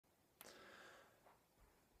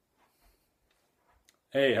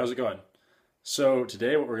Hey, how's it going? So,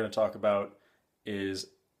 today what we're going to talk about is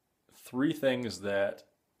three things that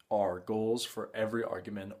are goals for every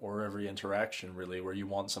argument or every interaction, really, where you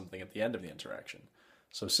want something at the end of the interaction.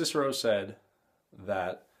 So, Cicero said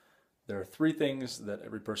that there are three things that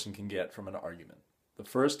every person can get from an argument. The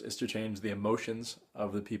first is to change the emotions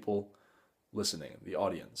of the people listening, the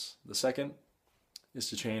audience. The second is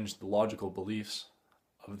to change the logical beliefs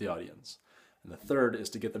of the audience. And the third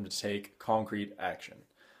is to get them to take concrete action.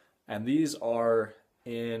 And these are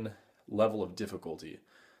in level of difficulty.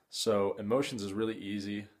 So emotions is really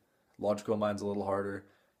easy. Logical mind's a little harder.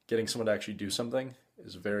 Getting someone to actually do something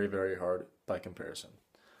is very, very hard by comparison.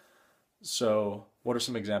 So what are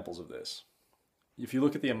some examples of this? If you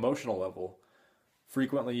look at the emotional level,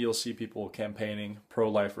 frequently you'll see people campaigning,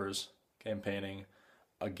 pro-lifers campaigning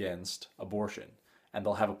against abortion. And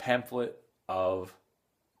they'll have a pamphlet of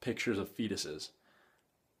pictures of fetuses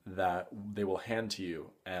that they will hand to you,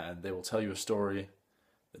 and they will tell you a story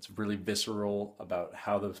that's really visceral about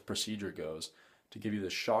how the procedure goes to give you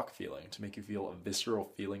this shock feeling, to make you feel a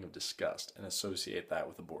visceral feeling of disgust and associate that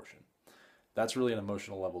with abortion. That's really an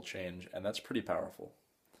emotional level change, and that's pretty powerful.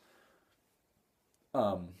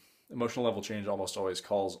 Um, Emotional level change almost always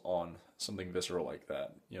calls on something visceral like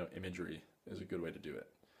that. Imagery is a good way to do it,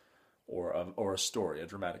 or a story, a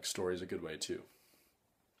dramatic story is a good way too.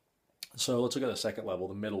 So let's look at the second level,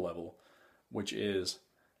 the middle level, which is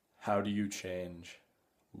how do you change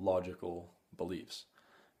logical beliefs?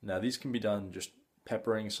 Now, these can be done just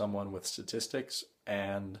peppering someone with statistics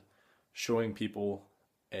and showing people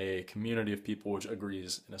a community of people which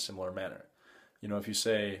agrees in a similar manner. If you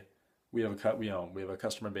say we have a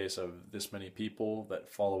customer base of this many people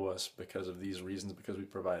that follow us because of these reasons, because we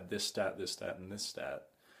provide this stat, and this stat,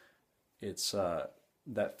 it's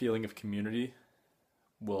that feeling of community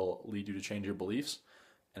will lead you to change your beliefs.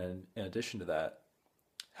 And in addition to that,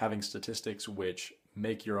 having statistics which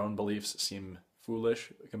make your own beliefs seem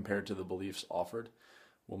foolish compared to the beliefs offered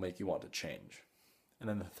will make you want to change. And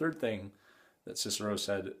then the third thing that Cicero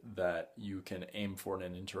said that you can aim for in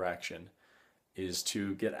an interaction is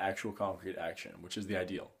to get actual concrete action, which is the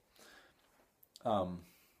ideal. So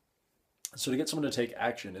to get someone to take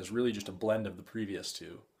action is really just a blend of the previous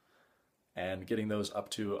two and getting those up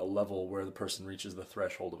to a level where the person reaches the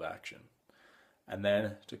threshold of action, and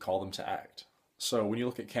then to call them to act. So when you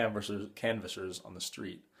look at canvassers on the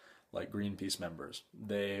street, like Greenpeace members,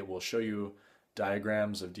 they will show you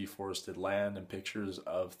diagrams of deforested land and pictures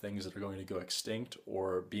of things that are going to go extinct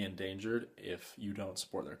or be endangered if you don't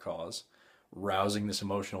support their cause, rousing this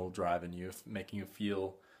emotional drive in you, making you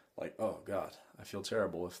feel like, oh God, I feel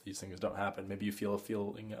terrible if these things don't happen. Maybe you feel a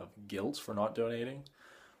feeling of guilt for not donating,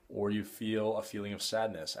 or you feel a feeling of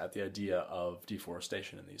sadness at the idea of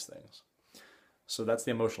deforestation in these things. So that's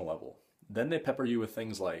the emotional level. Then they pepper you with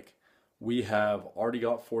things like, we have already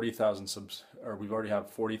got 40,000 we've already have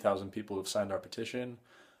 40,000 people who've signed our petition.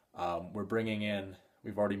 We've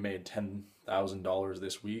already made $10,000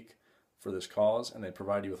 this week for this cause, and they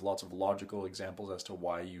provide you with lots of logical examples as to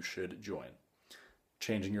why you should join,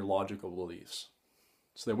 changing your logical beliefs.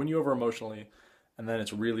 So they win you over emotionally, and then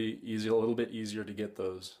it's really easy, a little bit easier to get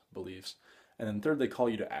those beliefs. And then third, they call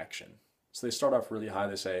you to action. So they start off really high.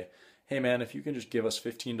 They say, hey man, if you can just give us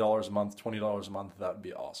 $15 a month, $20 a month, that would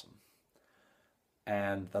be awesome.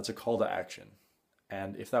 And that's a call to action.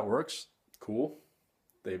 And if that works, cool.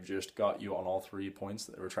 They've just got you on all 3 points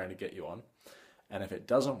that they were trying to get you on. And if it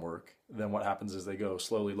doesn't work, then what happens is they go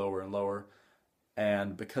slowly lower and lower.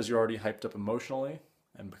 And because you're already hyped up emotionally,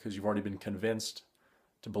 and because you've already been convinced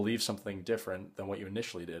to believe something different than what you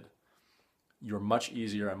initially did, you're much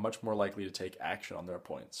easier and much more likely to take action on their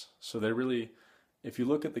points. So they really, if you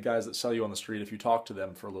look at the guys that sell you on the street, if you talk to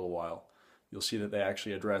them for a little while, you'll see that they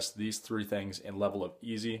actually address these 3 things in level of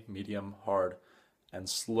easy, medium, hard, and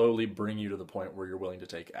slowly bring you to the point where you're willing to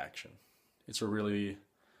take action. It's a really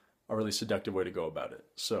seductive way to go about it.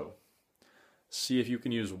 So see if you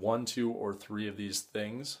can use 1, 2, or 3 of these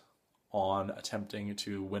things on attempting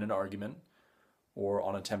to win an argument or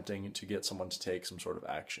on attempting to get someone to take some sort of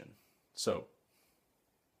action. So,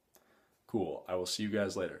 cool. I will see you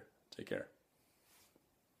guys later. Take care.